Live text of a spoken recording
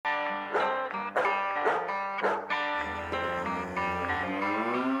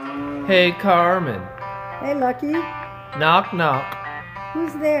Hey, Carmen. Hey, Lucky. Knock, knock.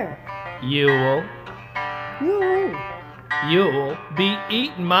 Who's there? You'll be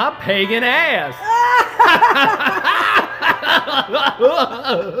eating my pagan ass.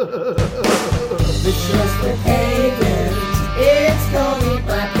 It's just for pagans. It's gonna eat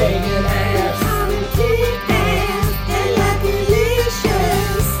my pagan ass.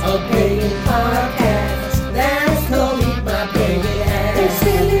 A pagan podcast that's gonna eat my pagan ass. It's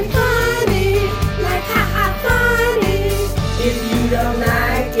silly funny, like funny. If you don't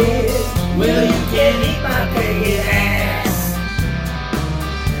like it, well, you can eat my pagan ass.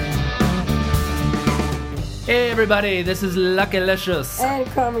 Hey, everybody. This is Luckylicious. And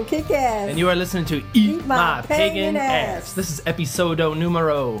Carmen Kickass. And you are listening to Eat My Pagan Ass. This is episodio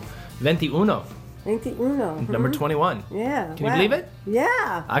numero 21. 21. Number 21. Yeah. Can you believe it?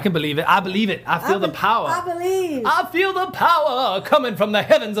 Yeah. I can believe it. I believe it. I feel the power. I believe. I feel the power coming from the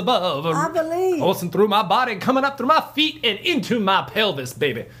heavens above. I believe. Pulsing through my body, coming up through my feet and into my pelvis,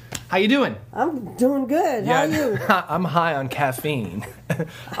 baby. How you doing? I'm doing good. How are you? I'm high on caffeine.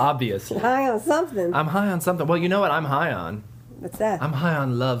 Obviously. High on something. I'm high on something. Well, you know what I'm high on? What's that? I'm high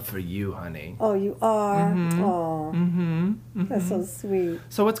on love for you, honey. Oh, you are? Mm-hmm. Oh. That's so sweet.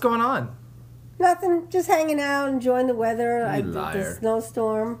 So what's going on? Nothing. Just hanging out, enjoying the weather. You The liar.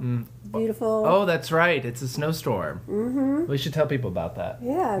 snowstorm. Beautiful. Oh, that's right. It's a snowstorm. Mm-hmm. We should tell people about that.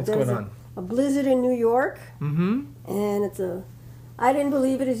 Yeah. What's there's going on? a blizzard in New York. Mm-hmm. And I didn't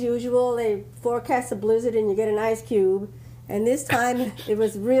believe it as usual. They forecast a blizzard and you get an ice cube. And this time it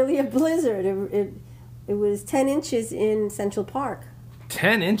was really a blizzard. It was 10 inches in Central Park.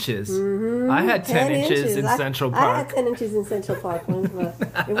 10 inches? Mm-hmm. I had 10 inches in Central I Park. had 10 inches in Central Park once, but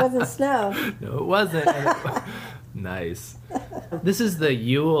it wasn't snow. No, it wasn't. Nice. This is the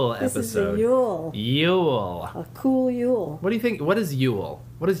Yule episode. This is the Yule. Yule. A cool Yule. What do you think? What is Yule?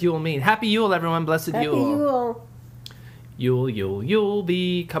 What does Yule mean? Happy Yule, everyone. Blessed Happy Yule. You'll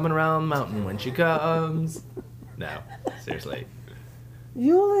be coming around the mountain when she comes. No, seriously.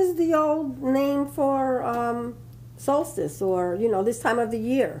 Yule is the old name for solstice, or this time of the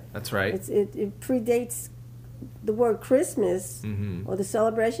year. That's right. It predates the word Christmas, or the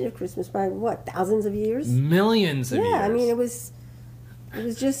celebration of Christmas by what, thousands of years? Millions of years. Yeah, I mean it was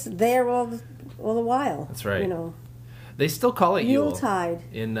just there all the while. That's right. They still call it Yule. Yuletide.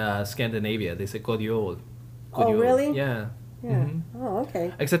 In Scandinavia, they say God Yule. Oh, really? Yeah. Yeah. Oh,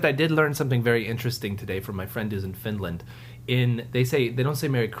 okay. Except I did learn something very interesting today from my friend who's in Finland. They don't say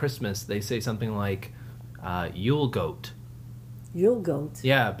Merry Christmas. They say something like Yule Goat. Yule Goat.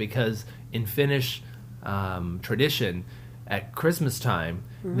 Yeah, because in Finnish tradition, at Christmas time,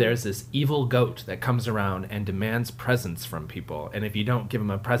 there's this evil goat that comes around and demands presents from people. And if you don't give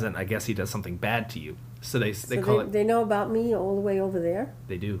him a present, I guess he does something bad to you. So they call it... They know about me all the way over there?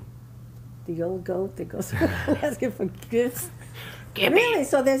 They do. The old goat that goes asking for gifts. Give Really? me.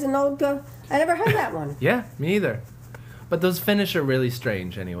 So there's an old goat? I never heard that one. Yeah, me either. But those Finnish are really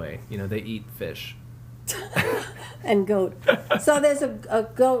strange anyway. They eat fish. And goat. So there's a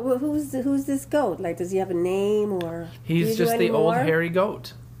goat. Well, who's this goat? Like, does he have a name, or He's just the old hairy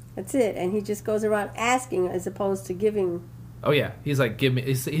goat. That's it. And he just goes around asking as opposed to giving. Oh yeah, he's like, give me.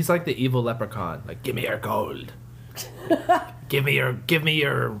 He's like the evil leprechaun. Like, give me your gold. give me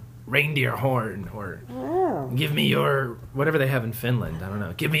your reindeer horn, or give me your whatever they have in Finland. I don't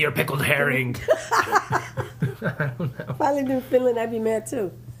know. Give me your pickled herring. I don't know. If I lived in Finland, I'd be mad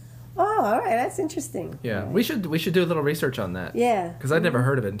too. Oh, all right, that's interesting. Yeah, right. we should do a little research on that. Yeah, because I'd never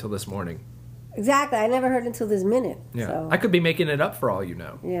heard of it until this morning. Exactly, I never heard it until this minute. Yeah, so. I could be making it up for all you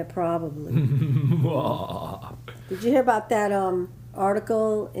know. Yeah, probably. Did you hear about that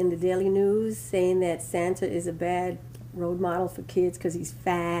article in the Daily News saying that Santa is a bad road model for kids because he's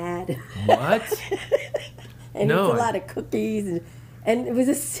fat? What? And no, eats a lot of cookies, and it was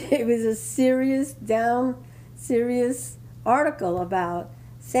a serious article about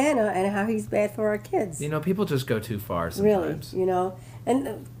Santa and how he's bad for our kids. People just go too far sometimes. Really,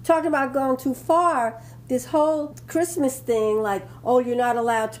 and talking about going too far, this whole Christmas thing, like, oh, you're not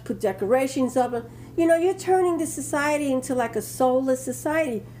allowed to put decorations up. You're turning the society into like a soulless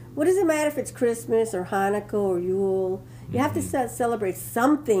society. What does it matter if it's Christmas or Hanukkah or Yule? You have to celebrate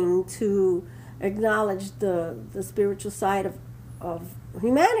something to acknowledge the spiritual side of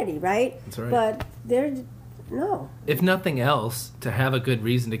humanity, right? That's right. But no. If nothing else, to have a good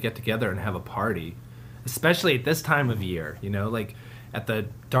reason to get together and have a party, especially at this time of year, like at the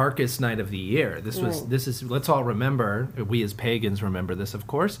darkest night of the year. This is, let's all remember, we as pagans remember this, of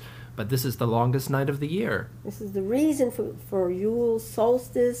course, but this is the longest night of the year. This is the reason for Yule,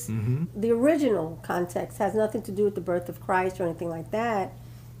 solstice. The original context has nothing to do with the birth of Christ or anything like that.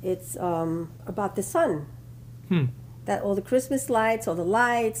 it's about the sun. Hmm. That all the Christmas lights, all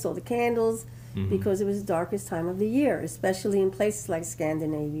the candles, Mm-hmm. because it was the darkest time of the year, especially in places like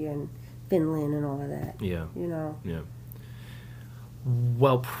Scandinavia and Finland and all of that. Yeah. You know. Yeah.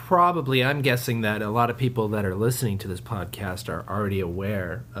 Well, probably, I'm guessing that a lot of people that are listening to this podcast are already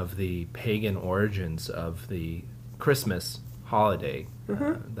aware of the pagan origins of the Christmas holiday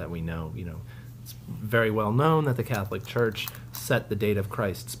that we know. You know, it's very well known that the Catholic Church set the date of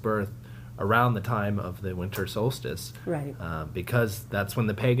Christ's birth around the time of the winter solstice. Right. Because that's when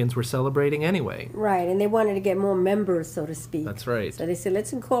the pagans were celebrating anyway. Right, and they wanted to get more members, so to speak. That's right. So they said,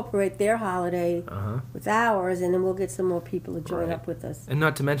 let's incorporate their holiday with ours, and then we'll get some more people to join Right. up with us. And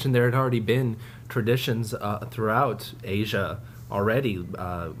not to mention, there had already been traditions throughout Asia already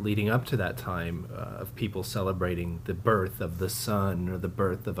leading up to that time of people celebrating the birth of the sun or the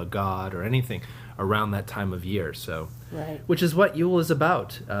birth of a god or anything around that time of year. So, Right. which is what Yule is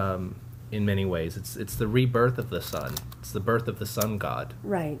about in many ways. It's the rebirth of the sun. It's the birth of the sun god,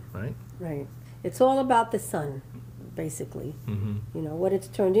 Right, right? right. It's all about the sun, basically. Mm-hmm. You know, what it's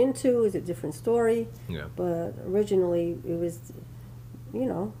turned into is a different story, Yeah. but originally it was, you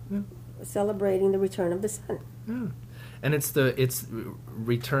know, celebrating the return of the sun. Yeah. And it's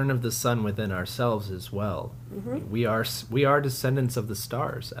return of the sun within ourselves as well. Mm-hmm. We are descendants of the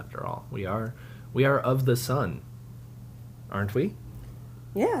stars, after all. We are of the sun, aren't we?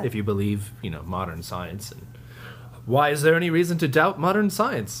 Yeah. If you believe, you know, modern science. And why is there any reason to doubt modern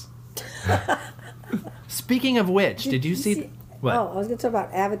science? Speaking of which, did you see? What? Oh, I was going to talk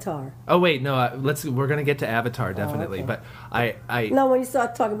about Avatar. Oh wait, no. We're gonna get to Avatar definitely, okay. but I. No, when you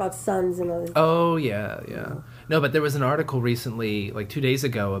start talking about suns and all this. Oh yeah. No, but there was an article recently, like 2 days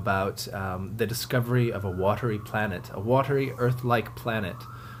ago, about the discovery of a watery planet, a watery Earth-like planet,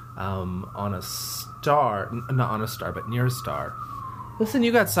 on a star, not on a star, but near a star. Listen,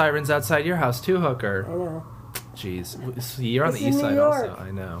 you got sirens outside your house too, Hooker. I know. Jeez, so you're on It's the in east New side York. also.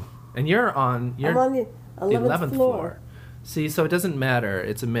 I know, and you're on I'm on the 11th floor. See, so it doesn't matter.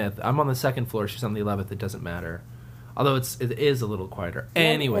 It's a myth. I'm on the 2nd floor. She's on the 11th. It doesn't matter. Although it is a little quieter.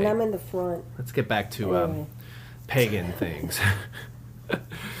 Anyway, And I'm in the front. let's get back to Anyway. pagan things.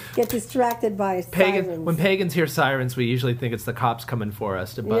 Get distracted by sirens. When pagans hear sirens, we usually think it's the cops coming for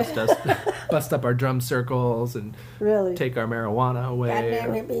us to bust us, bust up our drum circles and Really? take our marijuana away. Goddamn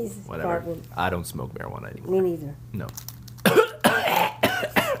or hippies. whatever. Garbage. I don't smoke marijuana anymore. Me neither. No.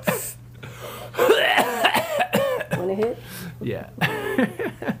 Want to hit? Yeah.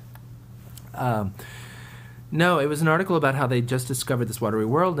 No, it was an article about how they just discovered this watery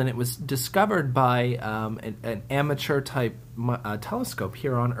world, and it was discovered by an amateur-type telescope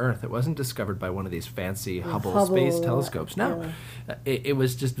here on Earth. It wasn't discovered by one of these fancy Hubble space telescopes. No, it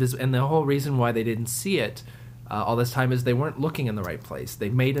was just and the whole reason why they didn't see it all this time is they weren't looking in the right place. They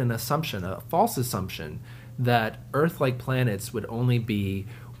made an assumption, a false assumption, that Earth-like planets would only be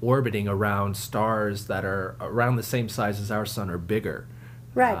orbiting around stars that are around the same size as our sun or bigger.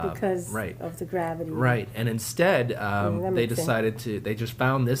 Right, because right. of the gravity. Right, and instead that they makes decided they just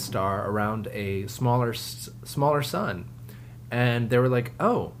found this star around a smaller sun, and they were like,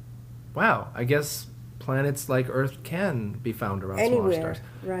 oh, wow, I guess planets like Earth can be found around Anywhere. smaller stars.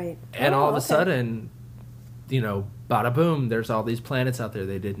 Right. And all of a okay. sudden, you know, bada boom, there's all these planets out there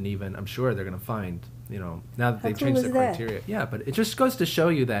they didn't even, I'm sure they're going to find, you know, now that How they've cool changed is the that? criteria. Yeah, but it just goes to show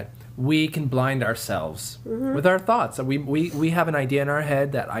you that we can blind ourselves with our thoughts. We have an idea in our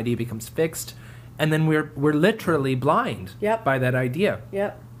head, that idea becomes fixed, and then we're literally blind Yep. by that idea.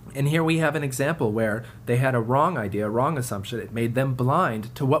 Yep. And here we have an example where they had a wrong idea, a wrong assumption. It made them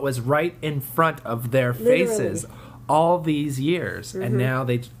blind to what was right in front of their faces all these years. And now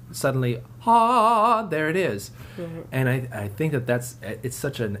they suddenly, there it is. And I think it's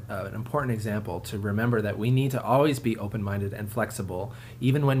such an important example to remember that we need to always be open-minded and flexible,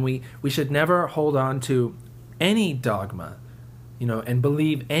 even when we should never hold on to any dogma, you know, and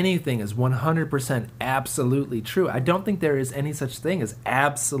believe anything is 100% absolutely true. I don't think there is any such thing as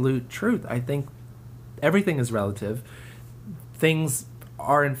absolute truth. I think everything is relative. Things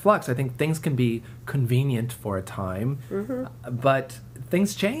are in flux. I think things can be convenient for a time, but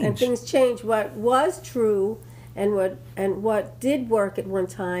things change. And things change. What was true and what did work at one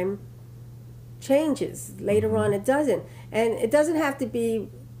time changes. Later on it doesn't. And it doesn't have to be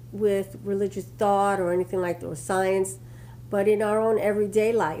with religious thought or anything like that, or science, but in our own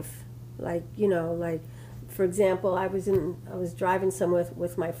everyday life. Like, you know, like, for example, I was driving somewhere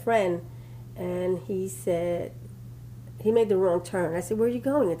with my friend, and he said, he made the wrong turn. I said, where are you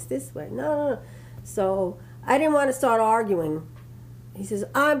going? It's this way. No. So I didn't want to start arguing. He says,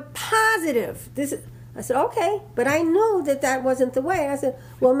 I'm positive. I said, okay. But I knew that wasn't the way. I said,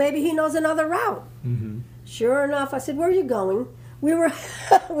 well, maybe he knows another route. Mm-hmm. Sure enough, I said, where are you going? We were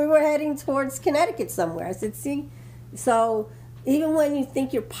we were heading towards Connecticut somewhere. I said, see? So even when you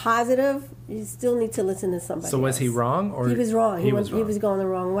think you're positive, you still need to listen to somebody So was else. he wrong? Or He was wrong. He was He was going the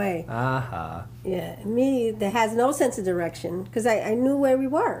wrong way. Aha. Yeah, me that has no sense of direction because I knew where we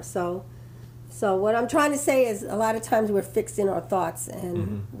were. So what I'm trying to say is a lot of times we're fixed in our thoughts,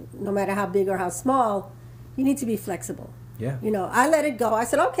 and no matter how big or how small, you need to be flexible. Yeah. You know, I let it go. I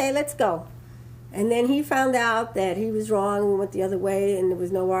said, okay, let's go. And then he found out that he was wrong. We went the other way, and there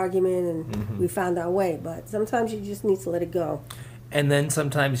was no argument, and we found our way. But sometimes you just need to let it go. And then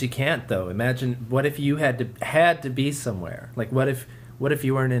sometimes you can't, though. Imagine, what if you had to be somewhere? Like, what if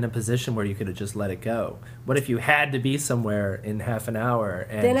you weren't in a position where you could have just let it go? What if you had to be somewhere in half an hour?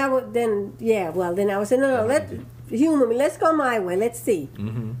 And Then I would say, no, humor me. Let's go my way. Let's see.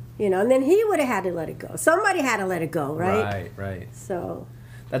 Mm-hmm. You know, and then he would have had to let it go. Somebody had to let it go, right? Right. So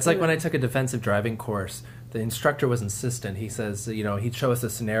That's like when I took a defensive driving course. The instructor was insistent. He says, you know, he'd show us a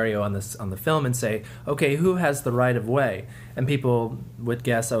scenario on the film and say, okay, who has the right of way? And people would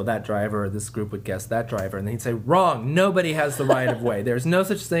guess, oh, that driver, or this group would guess that driver. And then he'd say, wrong, nobody has the right of way. There's no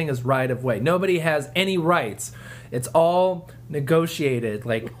such thing as right of way. Nobody has any rights. It's all negotiated,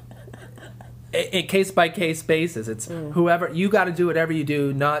 like a case-by-case basis. It's whoever, you got to do whatever you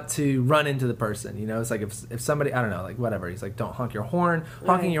do not to run into the person. You know, it's like if somebody, I don't know, like whatever. He's like, don't honk your horn.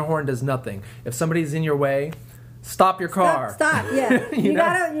 Honking your horn does nothing. If somebody's in your way, stop your car. Stop. Yeah, you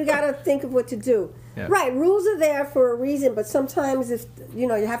gotta think of what to do. Yeah. Right, rules are there for a reason, but sometimes if you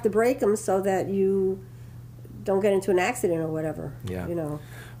have to break them so that you don't get into an accident or whatever. Yeah. You know.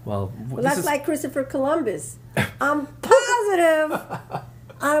 Well, That's like Christopher Columbus. I'm positive,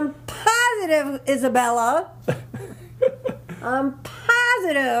 Isabella. I'm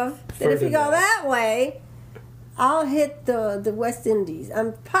positive that if you go that way, I'll hit the West Indies.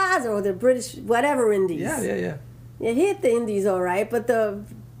 I'm positive, or the British, whatever Indies. Yeah. You hit the Indies all right, but the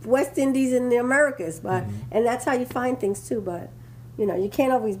West Indies in the Americas. But and that's how you find things too. But you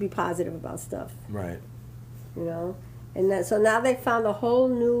can't always be positive about stuff. Right. And so now they found a whole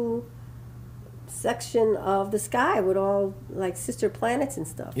new section of the sky with all like sister planets and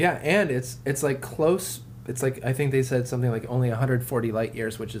stuff. Yeah, and it's like close. It's like, I think they said something like only 140 light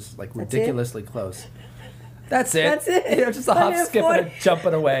years, which is like ridiculously close. That's it. That's it. Just a hop, skip, and a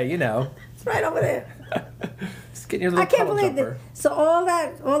jumping away. It's right over there. Just getting your little I can't puddle believe jumper. that. So all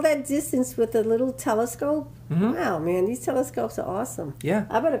that distance with the little telescope. Wow, man, these telescopes are awesome. Yeah.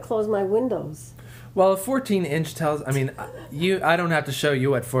 I better close my windows. Well, a 14-inch tells. I mean, I don't have to show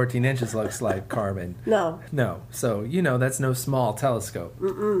you what 14 inches looks like, Carmen. No. So that's no small telescope.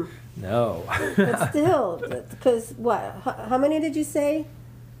 No. But still, because what? How many did you say?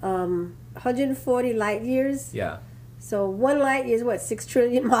 140 light years. Yeah. So 1 light year is what, 6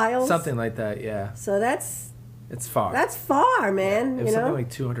 trillion miles? Something like that. Yeah. So it's far. That's far, man. It was something like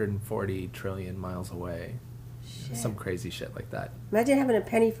 240 trillion miles away. Shit. Some crazy shit like that. Imagine having a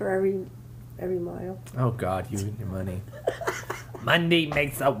penny for every mile. Oh God, you and your money. Money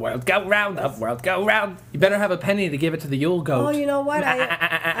makes the world go round, the world go round. You better have a penny to give it to the Yule goat. Oh, you know what?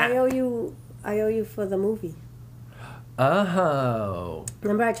 I owe you for the movie. Oh.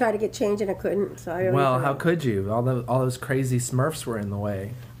 Remember, I tried to get change and I couldn't. So I owe you Well, for how that. could you? All those crazy Smurfs were in the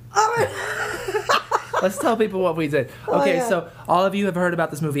way. Oh, Let's tell people what we did. Okay, yeah. so all of you have heard about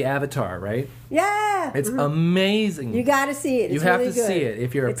this movie Avatar, right? yeah. It's amazing. You got to see it. It's You have really to good. see it.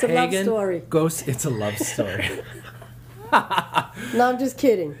 If you're It's a pagan, a love story. it's a love story. No, I'm just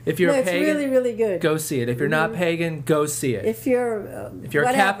kidding. If you're no, a it's pagan, really, really good. Go see it. If you're not pagan, go see it. If you're a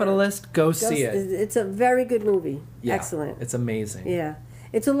whatever, capitalist, go see it. It's a very good movie. Yeah, Excellent. It's amazing. Yeah.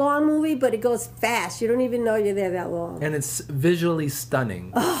 It's a long movie, but it goes fast. You don't even know you're there that long. And it's visually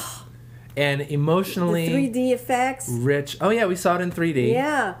stunning. And emotionally The 3D effects. rich. Oh yeah, we saw it in 3D.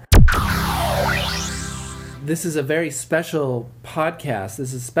 Yeah. This is a very special podcast.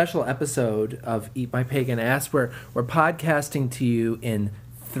 This is a special episode of Eat My Pagan Ass. We're podcasting to you in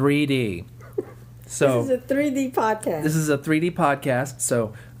 3D. So This is a 3D podcast. This is a 3D podcast.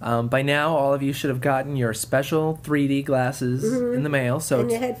 So by now, all of you should have gotten your special 3D glasses in the mail. So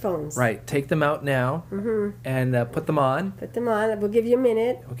and your headphones. right, take them out now and put them on. Put them on. We'll give you a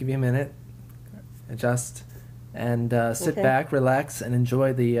minute. I'll give you a minute. Adjust. And sit Okay. back, relax, and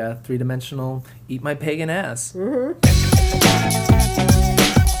enjoy the three-dimensional Eat My Pagan Ass. Great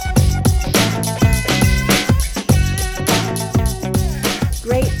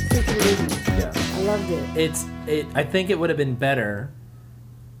freaking movie. Yeah. I loved it. I think it would have been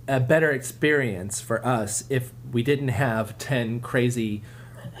a better experience for us if we didn't have 10 crazy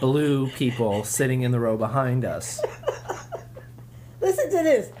blue people sitting in the row behind us. Listen to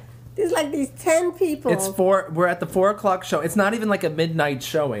this. There's like these 10 people. We're at the 4:00 show. It's not even like a midnight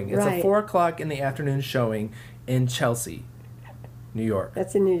showing. It's Right. a 4:00 in the afternoon showing in Chelsea, New York.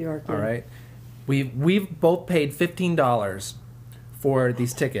 That's in New York. All yeah. right. We've both paid $15 for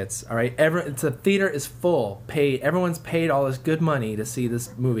these tickets. All right. The theater is full. Everyone's paid all this good money to see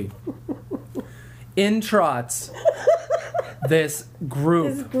this movie. In trots this group.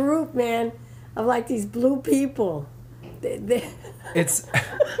 This group, man, of like these blue people. They It's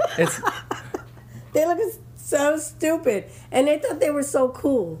they look so stupid, and they thought they were so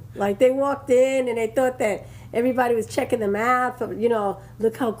cool. Like they walked in and they thought that everybody was checking them out. For,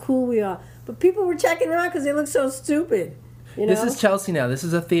 look how cool we are. But people were checking them out because they look so stupid. You know? This is Chelsea now. This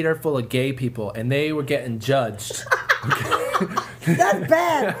is a theater full of gay people, and they were getting judged. That's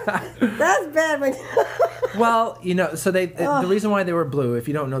bad. That's bad. But Well, so the reason why they were blue, if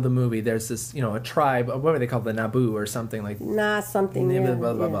you don't know the movie, there's this, a tribe, what were they called, the Naboo or something like. something. Blah, Yeah,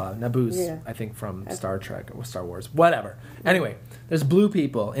 blah, blah, yeah. blah. Naboo's, Yeah. I think, from Star Trek or Star Wars, whatever. Anyway, there's blue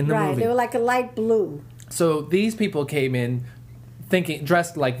people in the Right, movie. they were like a light blue. So these people came in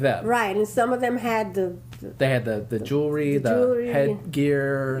dressed like them. Right, and some of them had the They had the jewelry, the the jewelry.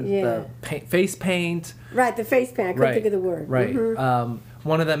 headgear, Yeah. the face paint. right the face paint. I couldn't think of the word. Right. Mhm.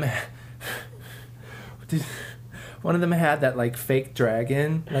 One of them. One of them had that like fake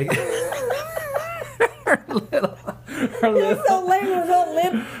dragon, like her little. It was so lame. It was all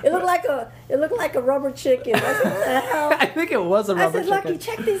limp. It looked like a rubber chicken. I said, what the hell? I think it was a I rubber said, Lucky, chicken.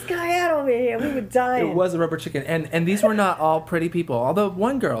 check this guy out over here. We were dying. It was a rubber chicken, and these were not all pretty people. Although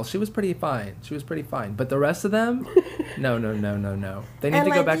one girl, she was pretty fine. But the rest of them, no. They need And,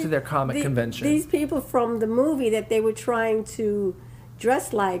 to go like, back to their comic convention. These people from the movie that they were trying to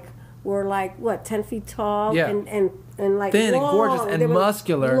dress like were like what 10 feet tall Yeah. and like Thin and long. gorgeous They and were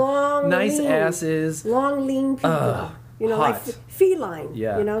muscular, long, nice lean, asses. long lean people. Ugh, like hot. feline.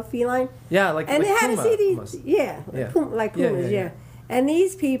 Yeah. Feline. Yeah, like And like they had Puma to see these, almost. yeah, Yeah. like Yeah, pumas, yeah, yeah, yeah. And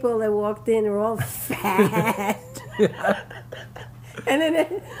these people that walked in were all fat. And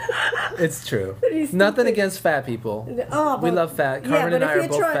then It's true. Pretty Nothing stupid. against fat people. Oh, We but- love fat. yeah, Carmen but and I if are you're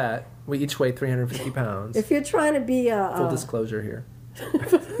both try- fat. We each weigh 350 pounds. if you're trying to be a Full disclosure here.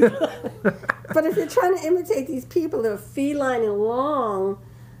 but if you're trying to imitate these people that are feline and long,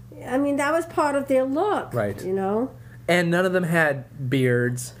 I mean that was part of their look, Right. And none of them had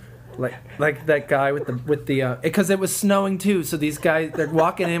beards, like that guy with the because it was snowing too. So these guys, they're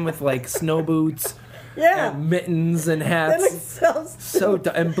walking in with like snow boots, Yeah, and mittens and they hats. look so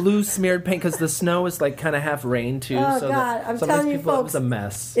stupid. And blue smeared paint because the snow is like kind of half rain too. Oh, so God, I'm some of telling these you, people, it folks, was a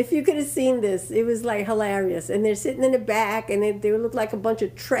mess. If you could have seen this, it was like hilarious. And they're sitting in the back, and they look like a bunch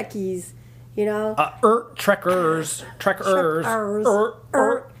of Trekkies, Trekkers.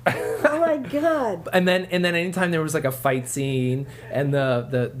 Oh my God! And then anytime there was like a fight scene and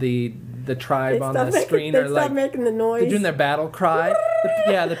the tribe on the screen are like making the noise. they're doing their battle cry.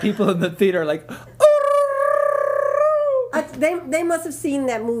 The people in the theater are like They must have seen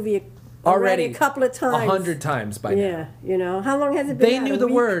that movie already a couple of times. 100 times by now. Yeah, how long has it been? They out? knew A the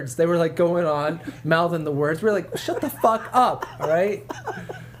week? words. They were like going on, mouthing the words. We were like, shut the fuck up, all right?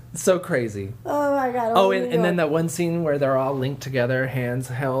 So crazy. Oh my God! Oh, New and then York. that one scene where they're all linked together, hands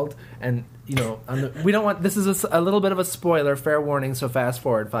held, and we don't want. This is a little bit of a spoiler. Fair warning. So fast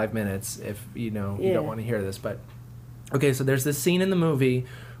forward 5 minutes if you don't want to hear this. But okay, so there's this scene in the movie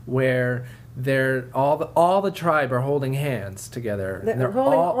where they're all the tribe are holding hands together. They're and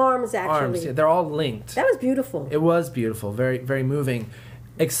holding all arms, actually. Arms. Yeah, they're all linked. That was beautiful. It was beautiful, very very moving.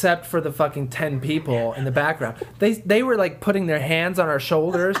 Except for the fucking 10 people in the background. They were like putting their hands on our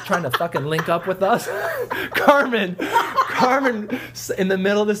shoulders, trying to fucking link up with us. Carmen, in the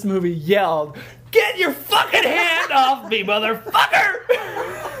middle of this movie yelled, "Get your fucking hand off me, motherfucker!"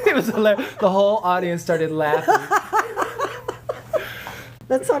 It was hilarious. The whole audience started laughing.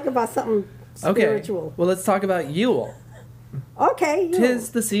 Let's talk about something Okay, spiritual. well let's talk about Yule. Okay. you.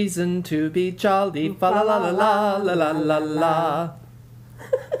 'Tis the season to be jolly, fa la la la la la la la.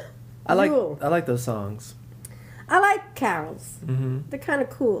 Yule. I like those songs. I like carols. Mm-hmm. They're kind of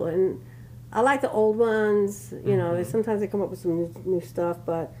cool, and I like the old ones. Mm-hmm. Sometimes they come up with some new stuff,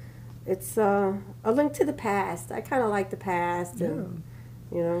 but it's a link to the past. I kind of like the past, and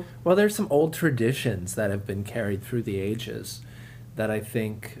Well, there's some old traditions that have been carried through the ages that I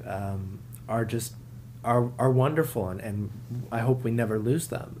think are wonderful, and I hope we never lose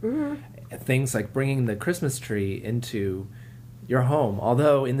them. Mm-hmm. Things like bringing the Christmas tree into your home,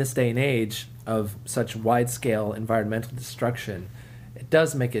 although in this day and age of such wide-scale environmental destruction, it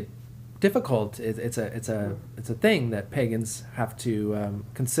does make it difficult. It's a thing that pagans have to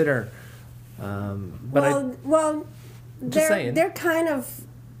consider. But just saying. they're kind of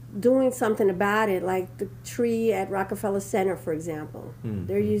doing something about it, like the tree at Rockefeller Center, for example.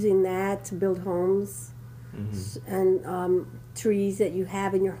 They're using that to build homes, and trees that you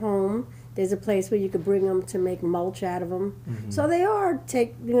have in your home. There's a place where you could bring them to make mulch out of them. So they are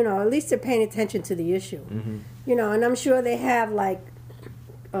at least they're paying attention to the issue. And I'm sure they have like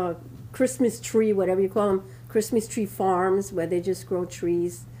Christmas tree, whatever you call them, Christmas tree farms where they just grow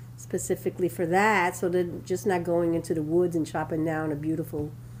trees specifically for that. So they're just not going into the woods and chopping down a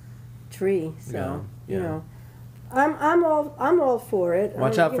beautiful tree. So I'm all for it.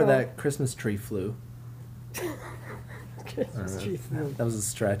 Watch out for that Christmas tree flu. Christmas tree flu. That was a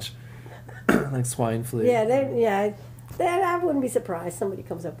stretch. Like swine flu. I wouldn't be surprised somebody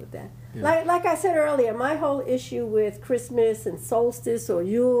comes up with that. Yeah. Like I said earlier, my whole issue with Christmas and solstice or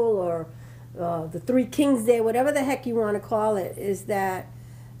Yule or the Three Kings Day, whatever the heck you want to call it, is that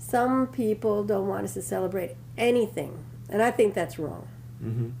some people don't want us to celebrate anything, and I think that's wrong.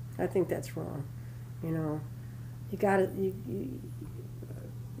 I think that's wrong. You gotta.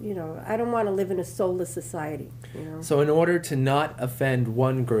 I don't want to live in a soulless society. So in order to not offend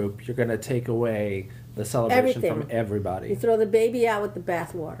one group, you're going to take away the celebration from everybody. You throw the baby out with the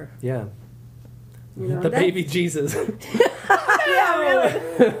bathwater. Yeah. The baby Jesus. Yeah, really.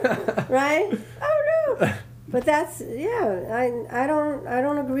 Right? Oh no. But that's I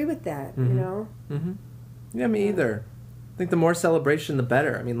don't agree with that. Yeah, me either. I think the more celebration, the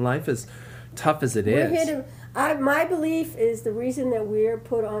better. I mean, life is tough as it is. My belief is the reason that we're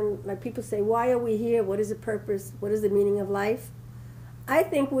put on, like people say, why are we here? What is the purpose? What is the meaning of life? I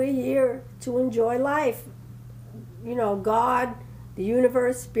think we're here to enjoy life. God, the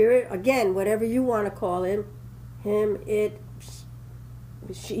universe, spirit, again, whatever you want to call him, it,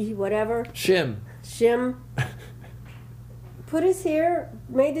 she, whatever. Shim. Put us here,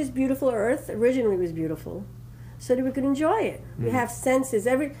 made this beautiful earth, originally was beautiful, so that we could enjoy it. We have senses.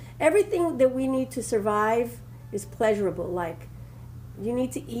 Everything that we need to survive is pleasurable. Like, you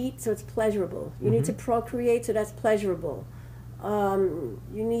need to eat, so it's pleasurable. You need to procreate, so that's pleasurable. You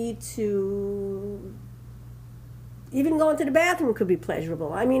need to... Even going to the bathroom could be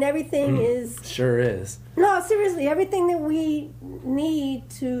pleasurable. I mean, everything is... Sure is. No, seriously, everything that we need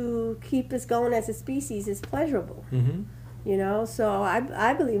to keep us going as a species is pleasurable. So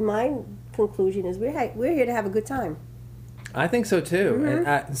I believe my conclusion is we're here to have a good time. I think so too.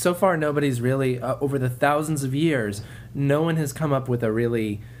 And so far, nobody's really over the thousands of years. No one has come up with a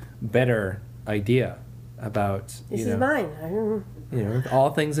really better idea about. This is mine. All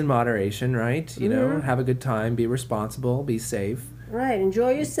things in moderation, right? Have a good time, be responsible, be safe. Right.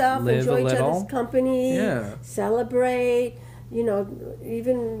 Enjoy yourself. Live enjoy a each little. other's company. Yeah. Celebrate.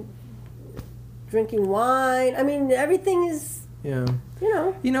 Even drinking wine. I mean, everything is. Yeah.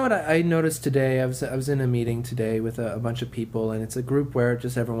 You know what I noticed today? I was in a meeting today with a bunch of people, and it's a group where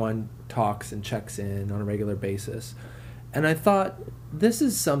just everyone talks and checks in on a regular basis. And I thought, this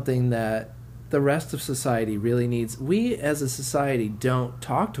is something that the rest of society really needs. We as a society don't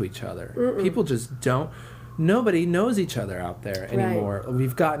talk to each other. People just don't. Nobody knows each other out there anymore. Right.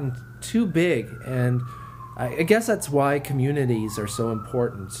 We've gotten too big, and I guess that's why communities are so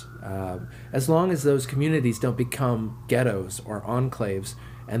important. As long as those communities don't become ghettos or enclaves,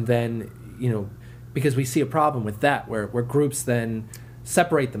 and then, because we see a problem with that, where groups then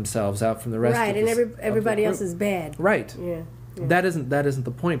separate themselves out from the rest of the Right, and everybody else is bad. Right. Yeah. That isn't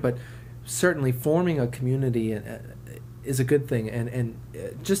the point, but certainly forming a community is a good thing, and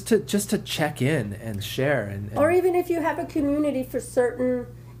just to check in and share and or even if you have a community for certain.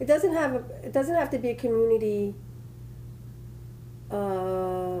 It doesn't have to be a community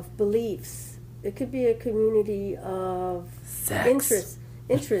of beliefs. It could be a community of interests.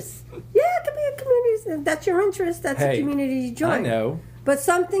 Yeah, it could be a community. That's your interest. That's a community you join. I know. But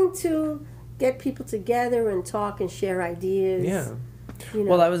something to get people together and talk and share ideas. Yeah.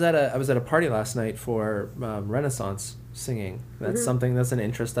 Well, I was at a party last night for Renaissance singing. That's something that's an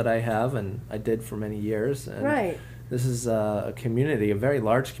interest that I have, and I did for many years. And right. This is a community, a very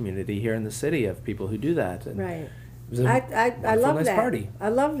large community here in the city of people who do that. And right. It was I love nice that. Party. I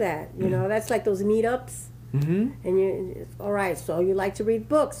love that. That's like those meetups. And all right, so you like to read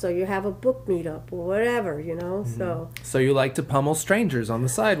books, so you have a book meetup or whatever, So you like to pummel strangers on the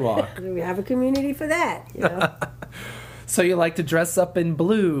sidewalk. We have a community for that, So you like to dress up in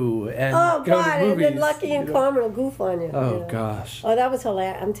blue and go to movies. And then Lucky and Carmen will goof on you. Oh, gosh. Oh, that was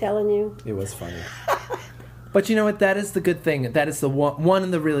hilarious. I'm telling you. It was funny. But you know what? That is the good thing. That is the one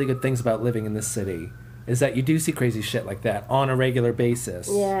of the really good things about living in this city. is that you do see crazy shit like that on a regular basis.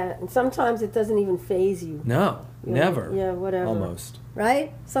 Yeah, and sometimes it doesn't even faze you. No, You know? never. Yeah, whatever. Almost.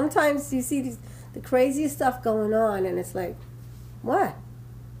 Right? Sometimes you see the craziest stuff going on, and it's like, what?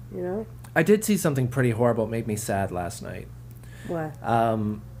 You know? I did see something pretty horrible. It made me sad last night. What?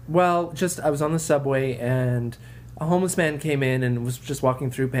 Well, just I was on the subway and a homeless man came in and was just walking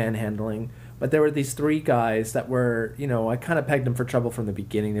through panhandling. But there were these 3 guys that were, you know, I kind of pegged them for trouble from the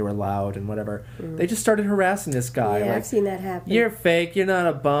beginning. They were loud and whatever. They just started harassing this guy. Yeah, like, I've seen that happen. You're fake. You're not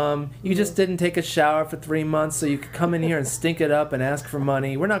a bum. You just didn't take a shower for 3 months, so you could come in here and stink it up and ask for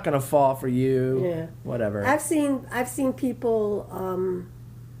money. We're not gonna fall for you. Yeah. Whatever. I've seen people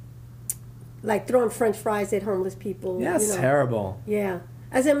like throwing French fries at homeless people. Yeah, it's you know. terrible. Yeah.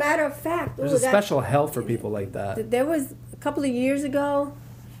 As a matter of fact, There's a special hell for people like that. There was a couple of years ago,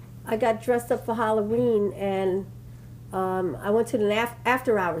 I got dressed up for Halloween, and I went to an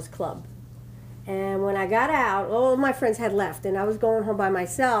after-hours club. And when I got out, all my friends had left, and I was going home by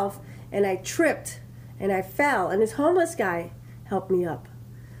myself, and I tripped, and I fell, and this homeless guy helped me up.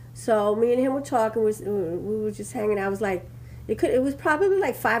 So me and him were talking, we were just hanging out. I was like, it was probably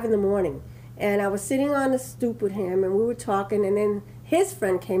like 5 a.m, and I was sitting on the stoop with him, and we were talking, and then his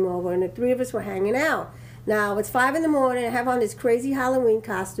friend came over, and the 3 of us were hanging out. Now, it's 5 a.m, I have on this crazy Halloween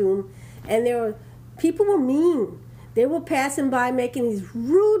costume, and people were mean. They were passing by making these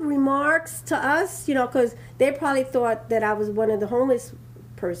rude remarks to us, you know, because they probably thought that I was one of the homeless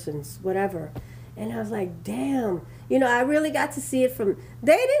persons, whatever. And I was like, damn. You know, I really got to see it from...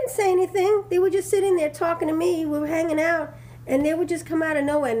 They didn't say anything. They were just sitting there talking to me. We were hanging out, and they would just come out of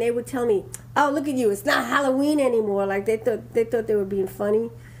nowhere, and they would tell me, oh, look at you, it's not Halloween anymore. Like, they thought they were being funny.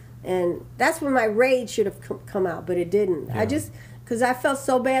 And that's when my rage should have come out, but it didn't. Yeah. I just, because I felt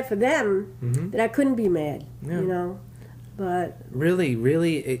so bad for them that I couldn't be mad, you know. But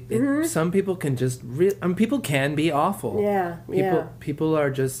really, some people can just, people can be awful. yeah, People are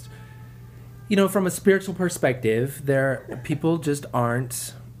just, you know, from a spiritual perspective, people just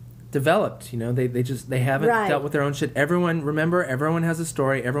aren't developed. You know, they haven't Right. dealt with their own shit. Everyone has a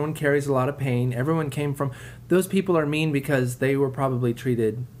story. Everyone carries a lot of pain. Everyone came from, those people are mean because they were probably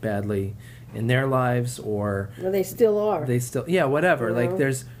treated badly in their lives, or well, they still are. whatever. You Like know?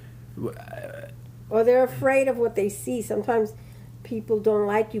 there's, Or they're afraid of what they see. Sometimes people don't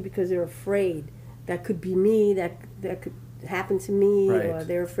like you because they're afraid. That could be me. That could happen to me. Right. Or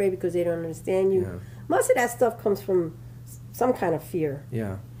they're afraid because they don't understand you. Yeah. Most of that stuff comes from some kind of fear.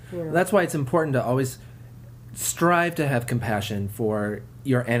 yeah. You know? That's why it's important to always strive to have compassion for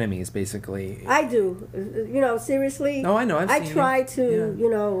your enemies, basically. I do. You know, seriously. No, I know. I try to, Yeah.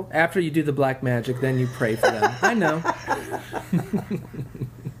 you know. After you do the black magic, then you pray for them. I know.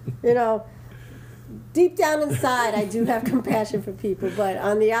 You know, deep down inside, I do have compassion for people, but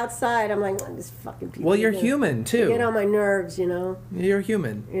on the outside, I'm like, oh, this fucking people. Well, you're get- human, too. Get on my nerves, you know. You're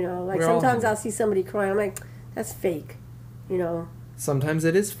human. You know, like We're all sometimes human. I'll see somebody crying. I'm like, that's fake. You know. Sometimes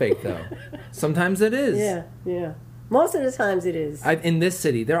it is fake, though. Sometimes it is. Yeah. Most of the times it is. In this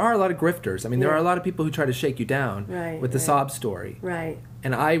city, there are a lot of grifters. I mean, there Yeah. are a lot of people who try to shake you down with the Right. sob story. Right.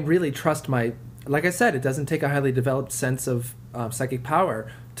 And I really trust like I said, it doesn't take a highly developed sense of psychic power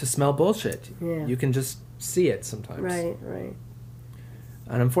to smell bullshit. Yeah. You can just see it sometimes. Right.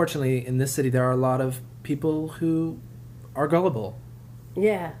 And unfortunately, in this city, there are a lot of people who are gullible.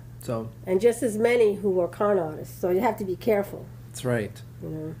 Yeah. So And just as many who are con artists. So you have to be careful. that's right. You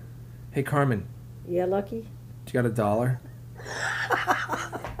know. Hey, Carmen, Yeah, Lucky? do you got $1?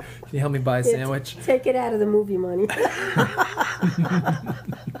 Can you help me buy a Yeah, sandwich? Take it out of the movie money.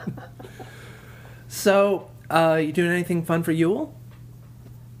 So, you doing anything fun for Yule?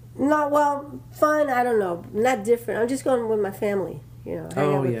 Not well, fun. I don't know. Not different. I'm just going with my family. You know,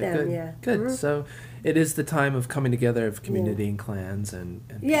 hang out with them. good. Yeah, Good. Mhm. So, it is the time of coming together of community and clans and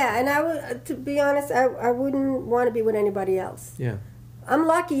Yeah, and I would, to be honest, I wouldn't want to be with anybody else. yeah. I'm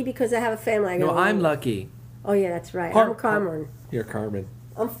lucky because I have a family. I No, gotta I'm live. lucky. Oh yeah, that's right. Har- I'm Carmen. You're Carmen.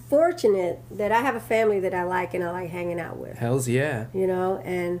 I'm fortunate that I have a family that I like and I like hanging out with. Hells yeah. You know,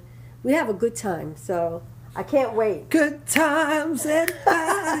 and we have a good time. So I can't wait. Good times and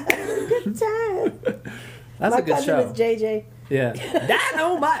Good time. That's My a good cousin show. is JJ. Yeah.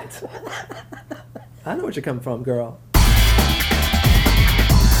 Dynamite. I know where you're coming from, girl.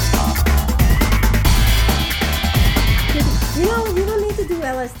 You know, you don't need to do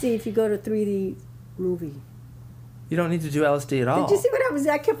LSD if you go to 3D movie. You don't need to do LSD at all. Did you see what I was?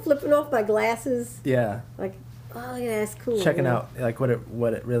 I kept flipping off my glasses. Yeah. Like, oh yeah, that's cool. Checking you know. out like what it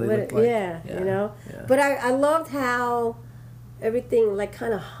really But looked like. yeah, you know. Yeah. But I loved how everything like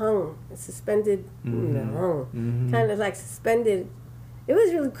kind of hung, suspended, Mm-hmm. kind of like suspended It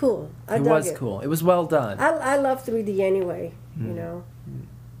was really cool. I It dug was it. cool. It was well done. I love 3D anyway, you know.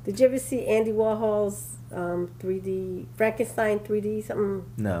 Did you ever see Andy Warhol's 3D, Frankenstein 3D, something?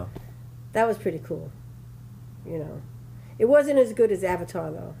 No. That was pretty cool, you know. It wasn't as good as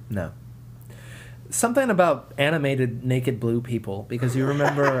Avatar, though. No. Something about animated naked blue people, because you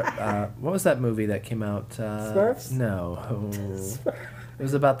remember, what was that movie that came out? Smurfs? No. It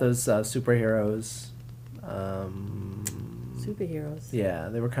was about those superheroes. Superheroes. Yeah,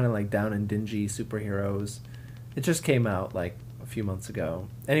 they were kind of like down and dingy superheroes. It just came out like a few months ago.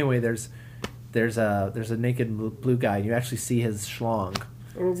 Anyway, there's a naked blue guy. And you actually see his schlong.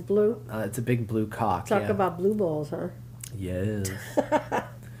 And it's blue. It's a big blue cock. Talk yeah. about blue balls, huh? Yes.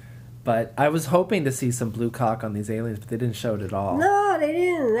 But I was hoping to see some blue cock on these aliens, but they didn't show it at all. No, they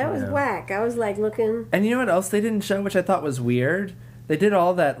didn't. That was Yeah. whack. I was like looking. And you know what else they didn't show, which I thought was weird? They did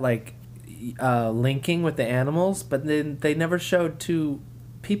all that like linking with the animals, but then they never showed two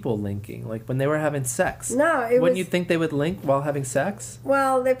people linking, like when they were having sex. No, it Wouldn't was. you think they would link while having sex?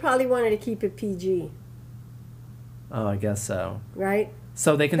 Well, they probably wanted to keep it PG, Oh, I guess so. right?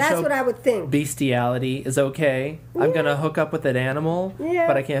 So they can That's show what I would think. bestiality is okay. I'm Yeah. gonna hook up with an animal, Yeah.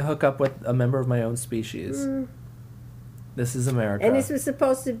 but I can't hook up with a member of my own species. This is America. And this was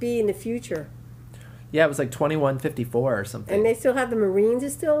supposed to be in the future. Yeah, it was like 2154 or something. And they still have the Marines are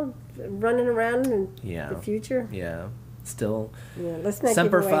still running around in Yeah. the future. Yeah, still Yeah, let's not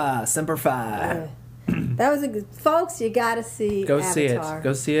semper give away. fi, semper fi. That was a good, folks. You got to see. Go Avatar. see it.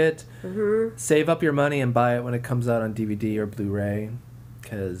 Go see it. Save up your money and buy it when it comes out on DVD or Blu-ray,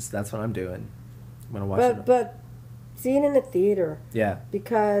 because that's what I'm doing. I'm gonna watch it. But see it in the theater Yeah,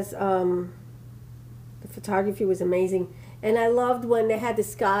 because the photography was amazing, and I loved when they had the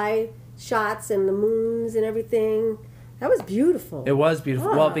sky shots and the moons and everything. That was beautiful. it was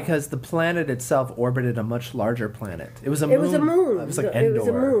beautiful. Well, Ah. because the planet itself orbited a much larger planet. It was a moon. It was a moon. It was like It Endor. was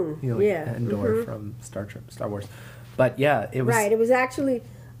a moon. You know, like Yeah. Endor from Star Wars. But yeah, it was Right. It was actually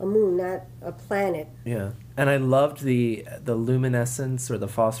a moon, not a planet. Yeah, and I loved the luminescence or the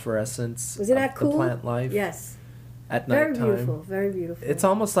phosphorescence Was it of not cool? the plant life Yes. at Very nighttime. beautiful. Very beautiful. It's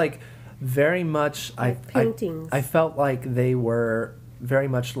almost like very much Like paintings. I felt like they were very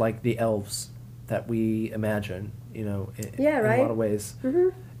much like the elves that we imagine, you know, Yeah, in right. a lot of ways. Mm-hmm.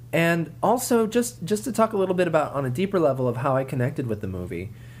 And also, just to talk a little bit about on a deeper level of how I connected with the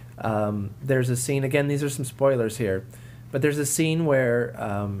movie. There's a scene, again, these are some spoilers here, but there's a scene where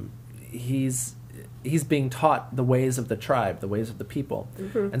he's being taught the ways of the tribe, the ways of the people.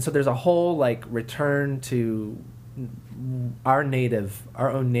 Mm-hmm. And so there's a whole like return to our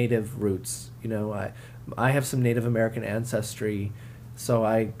own native roots. You know, I have some Native American ancestry, so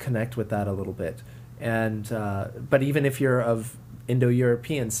I connect with that a little bit. And but even if you're of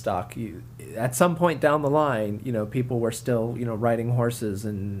Indo-European stock, at some point down the line, you know, people were still, you know, riding horses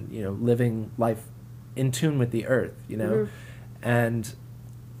and, you know, living life in tune with the earth, you know. And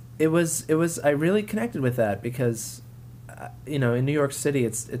it was I really connected with that because you know, in New York City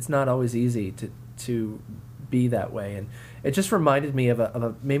it's not always easy to be that way, and it just reminded me of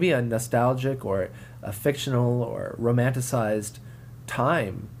a maybe a nostalgic or a fictional or romanticized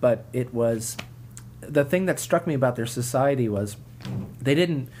time, but it was the thing that struck me about their society was they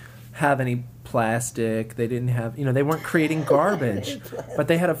didn't have any plastic, they didn't have, you know, they weren't creating garbage, but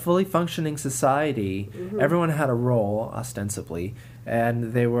they had a fully functioning society. Everyone had a role ostensibly,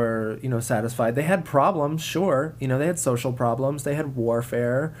 and they were, you know, satisfied. They had problems, sure, you know, they had social problems, they had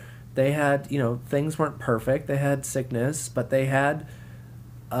warfare, they had, you know, things weren't perfect, they had sickness, but they had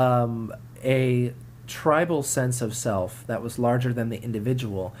a tribal sense of self that was larger than the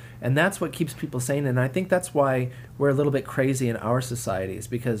individual, and that's what keeps people sane. And I think that's why we're a little bit crazy in our societies,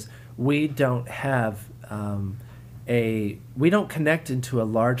 because we don't have we don't connect into a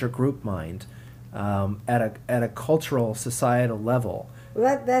larger group mind at a cultural societal level.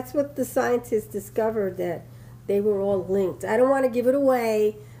 Well, that's what the scientists discovered, that they were all linked. I don't want to give it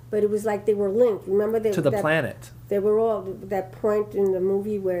away, but it was like they were linked. Remember To the planet. They were all that point in the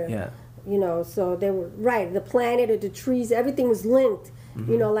movie where, Yeah. you know, so they were right. The planet or the trees, everything was linked.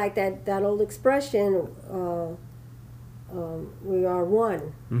 You know, like that old expression, "We are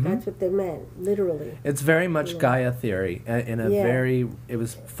one." That's what they meant, literally. It's very much Gaia theory in a Yeah. very, it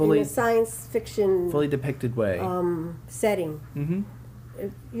was In fully a science fiction fully depicted way. setting. Mm-hmm.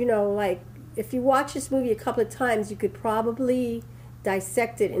 You know, like if you watch this movie a couple of times, you could probably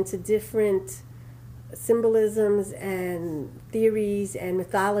dissect it into different symbolisms and theories and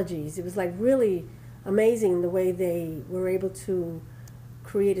mythologies. It was like really amazing the way they were able to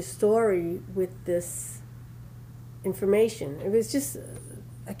create a story with this information. It was just,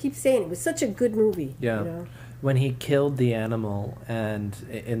 I keep saying, it was such a good movie. Yeah. You know? when he killed the animal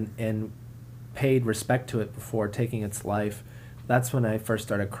and paid respect to it before taking its life, that's when I first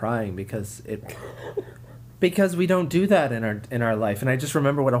started crying because we don't do that in our life. And I just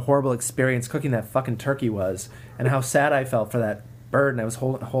remember what a horrible experience cooking that fucking turkey was, and how sad I felt for that bird. And I was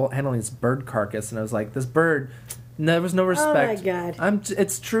handling this bird carcass, and I was like, this bird. There was no respect. Oh my God!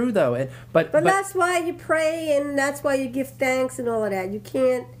 It's true though. But that's why you pray, and that's why you give thanks and all of that. You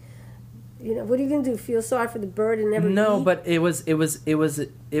can't. What are you gonna do? Feel sorry for the bird and never eat? But it was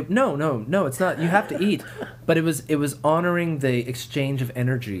no, it's not. You have to eat, but it was honoring the exchange of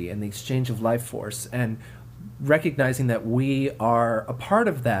energy and the exchange of life force, and recognizing that we are a part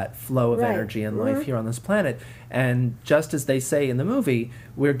of that flow of energy and life here on this planet. And just as they say in the movie,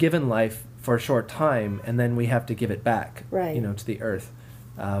 we're given life for a short time, and then we have to give it back, to the earth.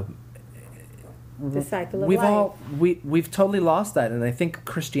 The cycle of life. We've totally lost that, and I think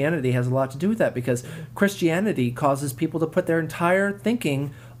Christianity has a lot to do with that, because Christianity causes people to put their entire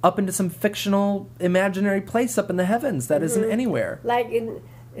thinking up into some fictional, imaginary place up in the heavens that isn't anywhere.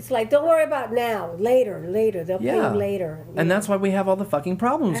 It's like, don't worry about now, later. They'll pay later. And that's why we have all the fucking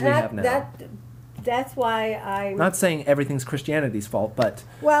problems we have now. That's why I'm not saying everything's Christianity's fault, but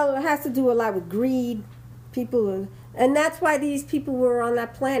well, it has to do a lot with greed. And that's why these people were on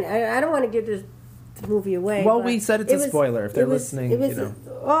that planet. I don't want to give this movie away. Well, we said it's a spoiler. If they're listening, it was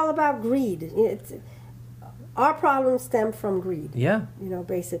all about greed. Our problems stem from greed. Yeah.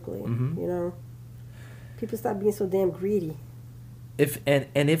 Basically. People stop being so damn greedy.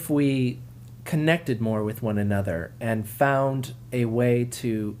 If we connected more with one another and found a way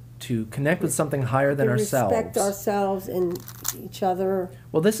to connect with something higher than ourselves. Respect ourselves and each other.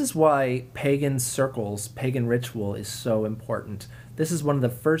 Well, this is why pagan ritual is so important. This is one of the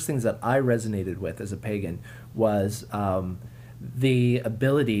first things that I resonated with as a pagan, was the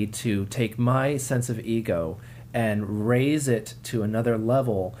ability to take my sense of ego and raise it to another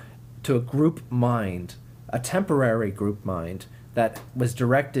level, to a group mind, a temporary group mind, that was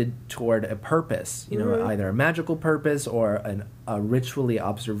directed toward a purpose, either a magical purpose or a ritually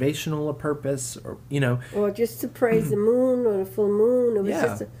observational purpose, or just to praise the moon or the full moon. It was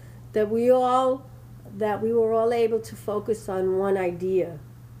just that we were all able to focus on one idea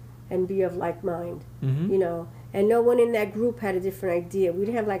and be of like mind, and no one in that group had a different idea. We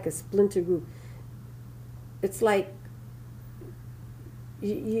didn't have like a splinter group. It's like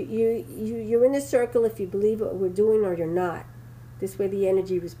you're in a circle if you believe what we're doing or you're not. This way the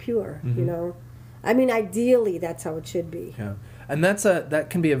energy was pure, I mean, ideally, that's how it should be. Yeah, and that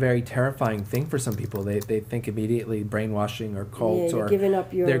can be a very terrifying thing for some people. They think immediately brainwashing or cults, or giving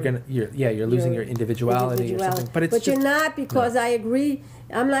up your. You're losing your individuality or something. But you're not, because I agree.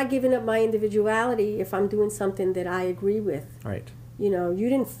 I'm not giving up my individuality if I'm doing something that I agree with. Right. You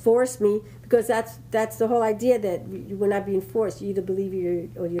didn't force me, because that's the whole idea, that we're not being forced. You either believe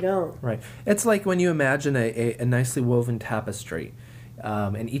it or you don't. Right. It's like when you imagine a nicely woven tapestry,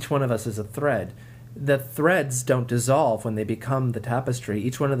 and each one of us is a thread. The threads don't dissolve when they become the tapestry.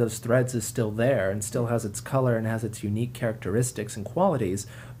 Each one of those threads is still there and still has its color and has its unique characteristics and qualities,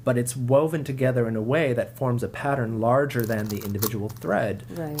 but it's woven together in a way that forms a pattern larger than the individual thread.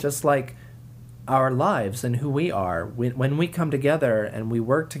 Right. Just like our lives and who we are. When we come together and we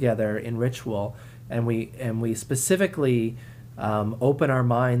work together in ritual, and we specifically open our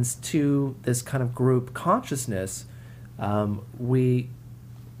minds to this kind of group consciousness,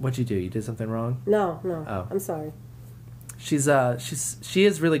 what'd you do? You did something wrong? No. Oh. I'm sorry. She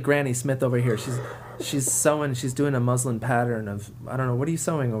is really Granny Smith over here. She's sewing. She's doing a muslin pattern of, I don't know, what are you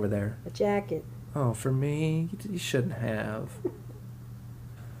sewing over there? A jacket. Oh, for me? You shouldn't have.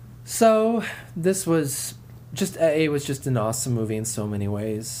 So this was just an awesome movie in so many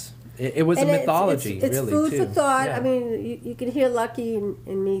ways. It was a mythology, it's really, food too. for thought. Yeah. I mean, you can hear Lucky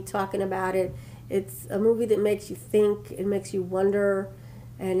and me talking about it. It's a movie that makes you think. It makes you wonder,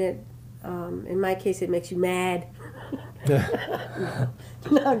 and it, in my case, it makes you mad. No,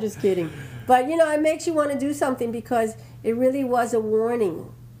 I'm just kidding. But it makes you want to do something, because it really was a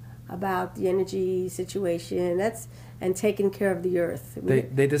warning about the energy situation. And taking care of the earth.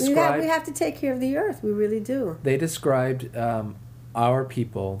 They described. We have to take care of the earth. We really do. They described our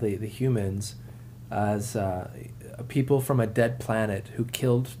people, the humans, as people from a dead planet who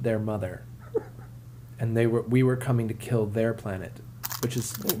killed their mother, and we were coming to kill their planet, which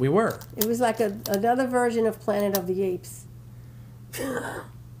is we were. It was like another version of Planet of the Apes,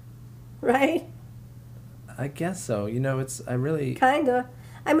 right? I guess so. It's kinda.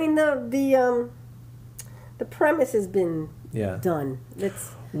 I mean, the premise has been done.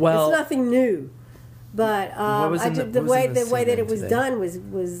 It's nothing new, but the way that it was done was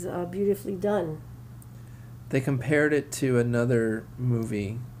beautifully done. They compared it to another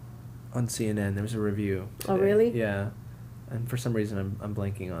movie on CNN. There was a review today. Oh, really? Yeah. And for some reason, I'm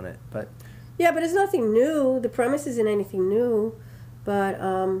blanking on it. But Yeah, but it's nothing new. The premise isn't anything new. But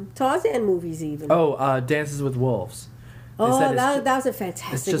Tarzan movies even. Dances with Wolves. They Oh, said that was a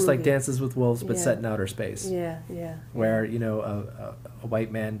fantastic it's just like movie. Dances with Wolves, but Yeah. set in outer space. Yeah, yeah. Where, a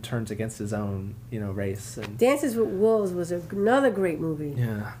white man turns against his own, race. And Dances with Wolves was another great movie.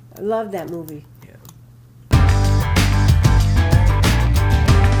 yeah. I love that movie. Yeah.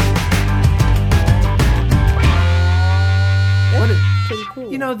 That's pretty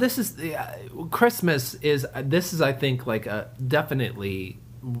cool. This is Christmas is I think like definitely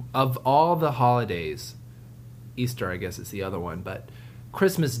of all the holidays, Easter I guess is the other one, but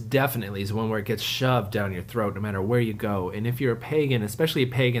Christmas definitely is one where it gets shoved down your throat no matter where you go. And if you're a pagan, especially a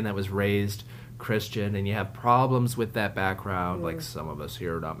pagan that was raised Christian, and you have problems with that background, like some of us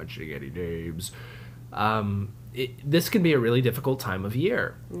here, not mentioning any names, this can be a really difficult time of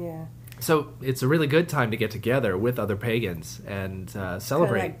year. Yeah. So it's a really good time to get together with other pagans and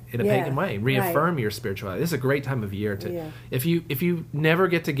celebrate in a pagan way, reaffirm your spirituality. This is a great time of year to. Yeah. If you never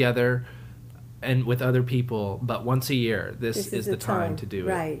get together and with other people, but once a year, this is the time to do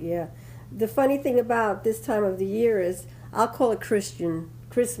it. Right, yeah. The funny thing about this time of the year is, I'll call it Christmas,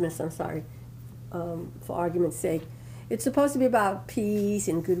 for argument's sake. It's supposed to be about peace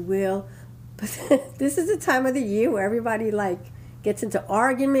and goodwill, but this is the time of the year where everybody, gets into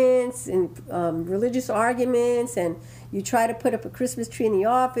arguments and religious arguments, and you try to put up a Christmas tree in the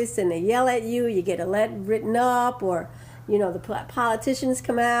office, and they yell at you, you get a letter written up, or, the politicians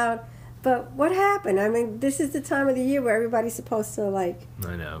come out. But what happened? I mean, this is the time of the year where everybody's supposed to, I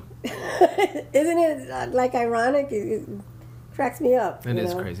know. isn't it, ironic? It cracks me up. It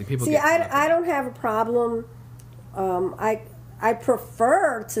is crazy. People See, get caught up in I it. don't have a problem. I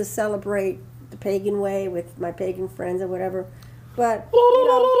prefer to celebrate the pagan way with my pagan friends or whatever. But,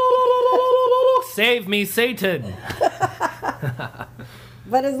 Save me, Satan!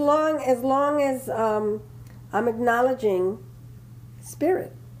 but as long as I'm acknowledging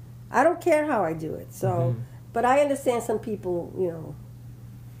spirit, I don't care how I do it. So, but I understand some people,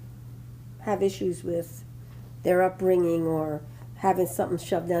 have issues with their upbringing or having something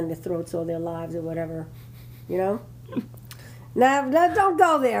shoved down their throats all their lives or whatever, Now, don't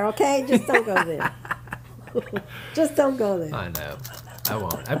go there, okay? Just don't go there. Just don't go there. I know. I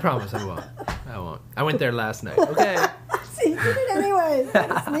won't. I promise I won't. I won't. I went there last night. Okay. See, you did it anyways.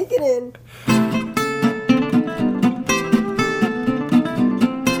 Sneak it in.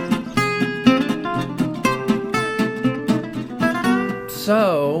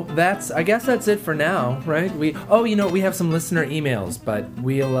 So I guess that's it for now, right? We have some listener emails, but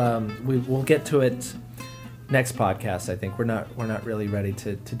we'll get to it next podcast. I think we're not really ready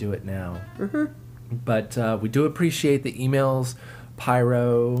to do it now. Mm-hmm. But we do appreciate the emails.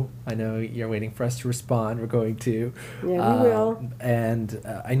 Pyro, I know you're waiting for us to respond. We're going to. Yeah, we will. And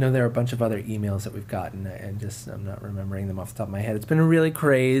I know there are a bunch of other emails that we've gotten, and I'm not remembering them off the top of my head. It's been a really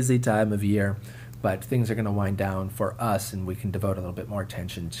crazy time of year, but things are going to wind down for us, and we can devote a little bit more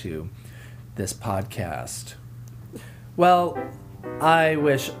attention to this podcast. Well, I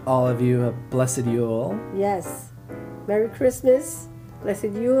wish all of you a blessed Yule. Yes. Merry Christmas.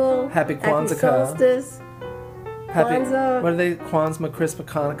 Blessed Yule. Happy Kwanzaa. Happy solstice. Kwanzaa. What are they? Kwanzaa,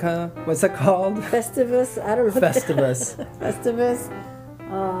 Christmas, Hanukkah? What's that called? Festivus. I don't know. Festivus. Festivus.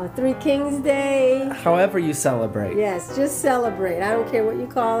 Three Kings Day. However you celebrate. Yes, just celebrate. I don't care what you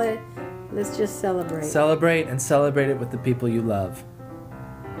call it. Let's just celebrate. Celebrate, and celebrate it with the people you love.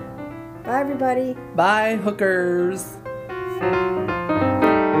 Bye, everybody. Bye, hookers.